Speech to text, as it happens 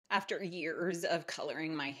After years of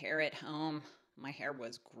coloring my hair at home, my hair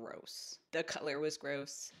was gross. The color was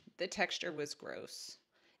gross. The texture was gross.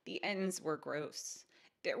 The ends were gross.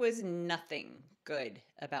 There was nothing good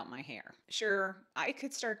about my hair. Sure, I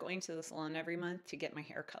could start going to the salon every month to get my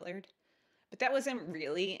hair colored, but that wasn't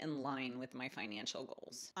really in line with my financial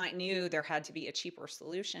goals. I knew there had to be a cheaper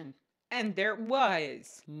solution, and there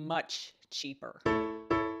was much cheaper.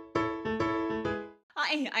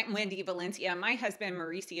 Hi, I'm Wendy Valencia. My husband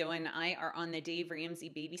Mauricio and I are on the Dave Ramsey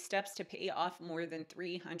baby steps to pay off more than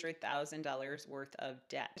 $300,000 worth of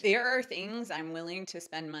debt. There are things I'm willing to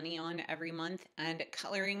spend money on every month, and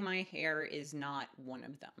coloring my hair is not one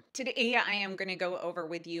of them. Today, I am going to go over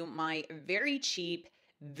with you my very cheap,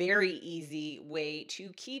 very easy way to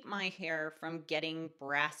keep my hair from getting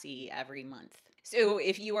brassy every month. So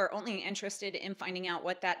if you are only interested in finding out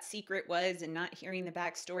what that secret was and not hearing the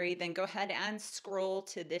backstory, then go ahead and scroll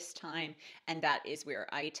to this time, and that is where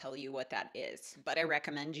I tell you what that is. But I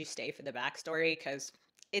recommend you stay for the backstory because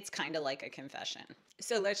it's kind of like a confession.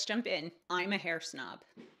 So let's jump in. I'm a hair snob.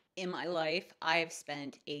 In my life, I've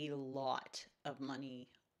spent a lot of money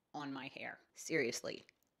on my hair. Seriously.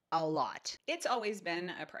 A lot. It's always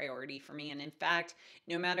been a priority for me. And in fact,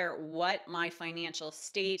 no matter what my financial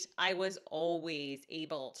state, I was always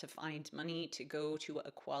able to find money to go to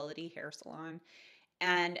a quality hair salon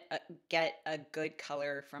and get a good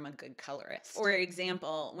color from a good colorist. For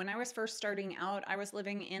example, when I was first starting out, I was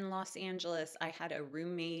living in Los Angeles. I had a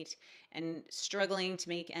roommate and struggling to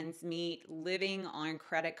make ends meet, living on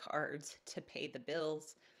credit cards to pay the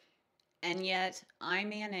bills. And yet I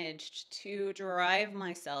managed to drive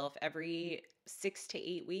myself every 6 to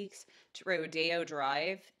 8 weeks to Rodeo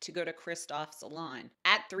Drive to go to Christoph's salon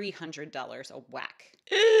at $300 a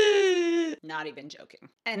whack. Not even joking.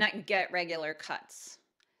 And I get regular cuts.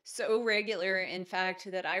 So regular, in fact,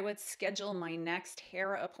 that I would schedule my next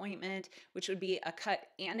hair appointment, which would be a cut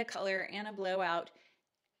and a color and a blowout,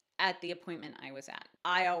 at the appointment I was at.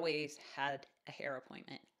 I always had a hair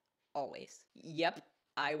appointment. Always. Yep.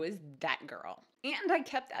 I was that girl. And I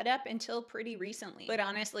kept that up until pretty recently. But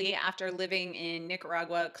honestly, after living in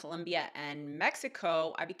Nicaragua, Colombia, and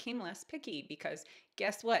Mexico, I became less picky because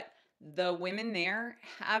guess what? The women there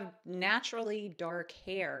have naturally dark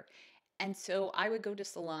hair. And so I would go to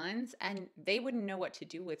salons and they wouldn't know what to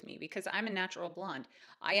do with me because I'm a natural blonde.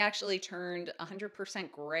 I actually turned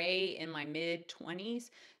 100% gray in my mid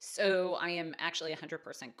 20s. So I am actually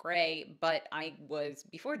 100% gray, but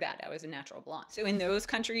before that, I was a natural blonde. So in those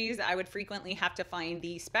countries, I would frequently have to find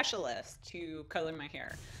the specialist to color my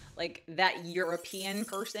hair. Like that European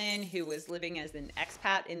person who was living as an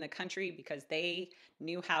expat in the country because they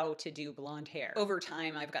knew how to do blonde hair. Over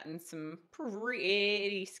time, I've gotten some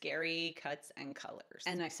pretty scary cuts and colors,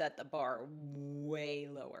 and I set the bar way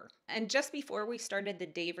lower. And just before we started the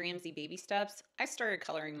Dave Ramsey baby steps, I started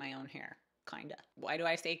coloring my own hair. Kinda. Why do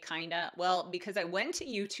I say kinda? Well, because I went to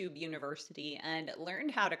YouTube University and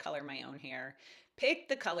learned how to color my own hair, picked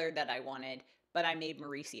the color that I wanted, but I made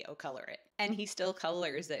Mauricio color it. And he still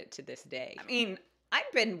colors it to this day. I mean,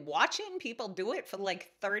 I've been watching people do it for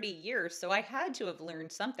like 30 years, so I had to have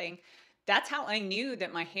learned something. That's how I knew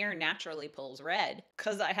that my hair naturally pulls red,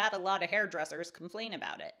 because I had a lot of hairdressers complain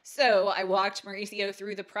about it. So I walked Mauricio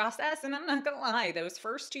through the process, and I'm not gonna lie, those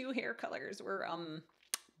first two hair colors were,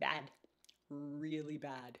 bad. Really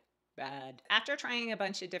bad. Bad. After trying a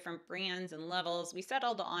bunch of different brands and levels, we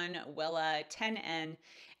settled on Wella 10N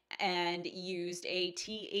and used a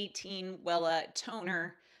T18 Wella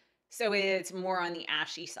toner, so it's more on the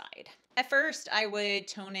ashy side. At first, I would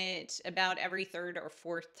tone it about every third or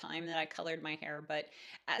fourth time that I colored my hair, but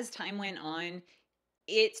as time went on,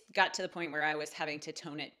 it got to the point where I was having to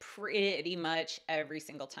tone it pretty much every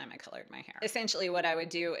single time I colored my hair. Essentially, what I would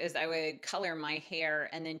do is I would color my hair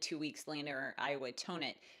and then 2 weeks later, I would tone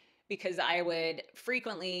it, because I would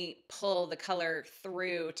frequently pull the color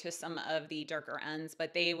through to some of the darker ends,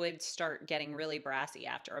 but they would start getting really brassy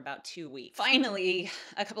after about 2 weeks. Finally,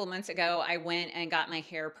 a couple of months ago, I went and got my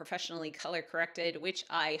hair professionally color corrected, which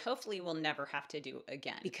I hopefully will never have to do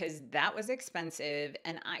again, because that was expensive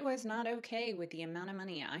and I was not okay with the amount of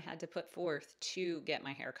money I had to put forth to get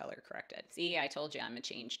my hair color corrected. See, I told you I'm a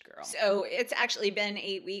changed girl. So it's actually been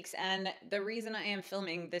 8 weeks, and the reason I am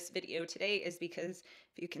filming this video today is because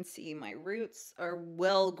if you can see, my roots are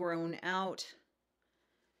well grown out,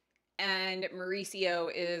 and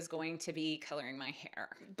Mauricio is going to be coloring my hair.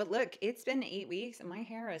 But look, it's been 8 weeks and my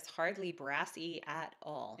hair is hardly brassy at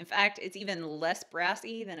all. In fact, it's even less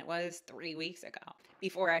brassy than it was 3 weeks ago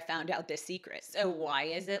before I found out this secret. So why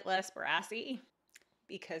is it less brassy?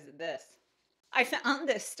 Because of this. I found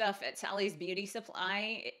this stuff at Sally's Beauty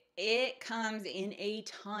Supply. It comes in a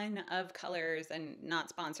ton of colors, and not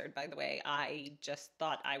sponsored, by the way. I just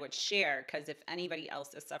thought I would share because if anybody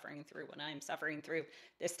else is suffering through what I'm suffering through,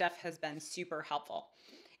 this stuff has been super helpful.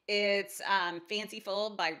 It's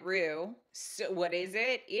Fanciful by Rue. So what is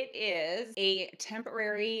it? It is a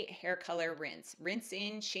temporary hair color rinse. Rinse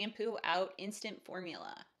in, shampoo out, instant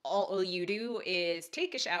formula. All you do is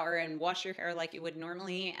take a shower and wash your hair like you would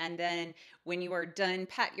normally. And then when you are done,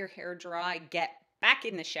 pat your hair dry, get back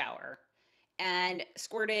in the shower and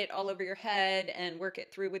squirt it all over your head and work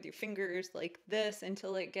it through with your fingers like this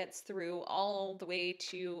until it gets through all the way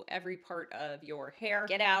to every part of your hair.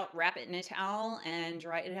 Get out, wrap it in a towel, and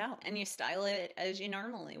dry it out. And you style it as you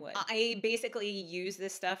normally would. I basically use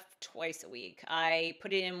this stuff twice a week. I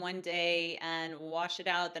put it in one day and wash it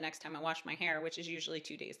out the next time I wash my hair, which is usually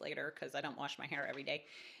 2 days later because I don't wash my hair every day.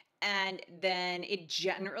 And then it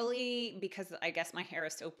generally, because I guess my hair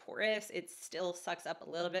is so porous, it still sucks up a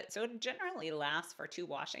little bit. So it generally lasts for 2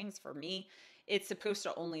 washings for me. It's supposed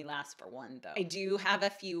to only last for 1 though. I do have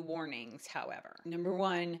a few warnings, however. Number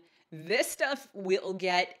 1, this stuff will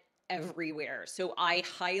get everywhere. So I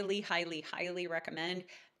highly, highly, highly recommend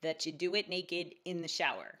that you do it naked in the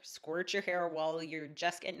shower. Squirt your hair while you're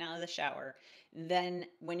just getting out of the shower. Then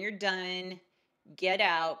when you're done, get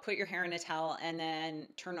out, put your hair in a towel, and then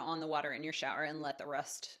turn on the water in your shower and let the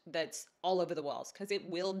rust that's all over the walls, because it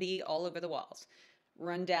will be all over the walls,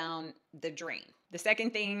 run down the drain. The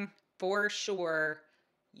second thing, for sure,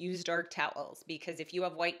 use dark towels, because if you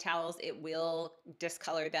have white towels, it will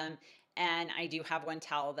discolor them. And I do have one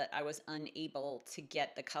towel that I was unable to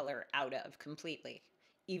get the color out of completely,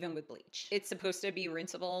 even with bleach. It's supposed to be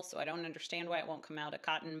rinsable, so I don't understand why it won't come out of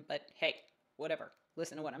cotton, but hey, whatever.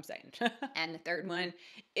 Listen to what I'm saying. And the third one,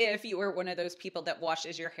 if you are one of those people that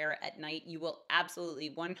washes your hair at night, you will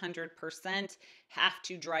absolutely 100% have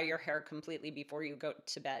to dry your hair completely before you go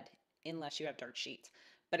to bed, unless you have dark sheets.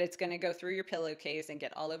 But it's going to go through your pillowcase and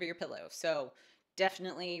get all over your pillow. So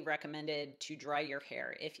definitely recommended to dry your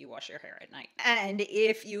hair if you wash your hair at night. And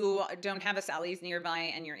if you don't have a Sally's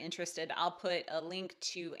nearby and you're interested, I'll put a link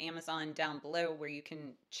to Amazon down below where you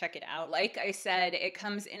can check it out. Like I said, it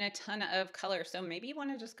comes in a ton of colors, so maybe you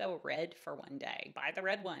want to just go red for one day. Buy the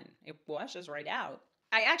red one. It washes right out.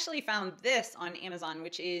 I actually found this on Amazon,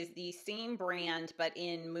 which is the same brand, but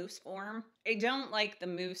in mousse form. I don't like the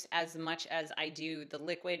mousse as much as I do the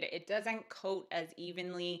liquid. It doesn't coat as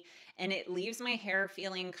evenly, and it leaves my hair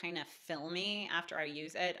feeling kind of filmy after I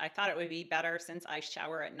use it. I thought it would be better since I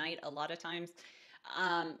shower at night a lot of times.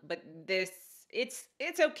 But this, it's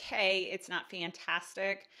okay. It's not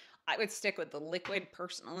fantastic. I would stick with the liquid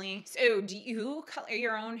personally. So do you color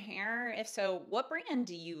your own hair? If so, what brand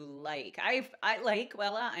do you like? I like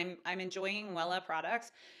Wella. I'm enjoying Wella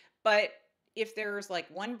products, but if there's like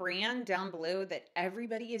one brand down below that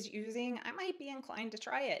everybody is using, I might be inclined to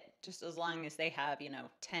try it, just as long as they have,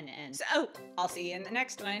 10 ends. So I'll see you in the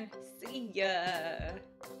next one. See ya.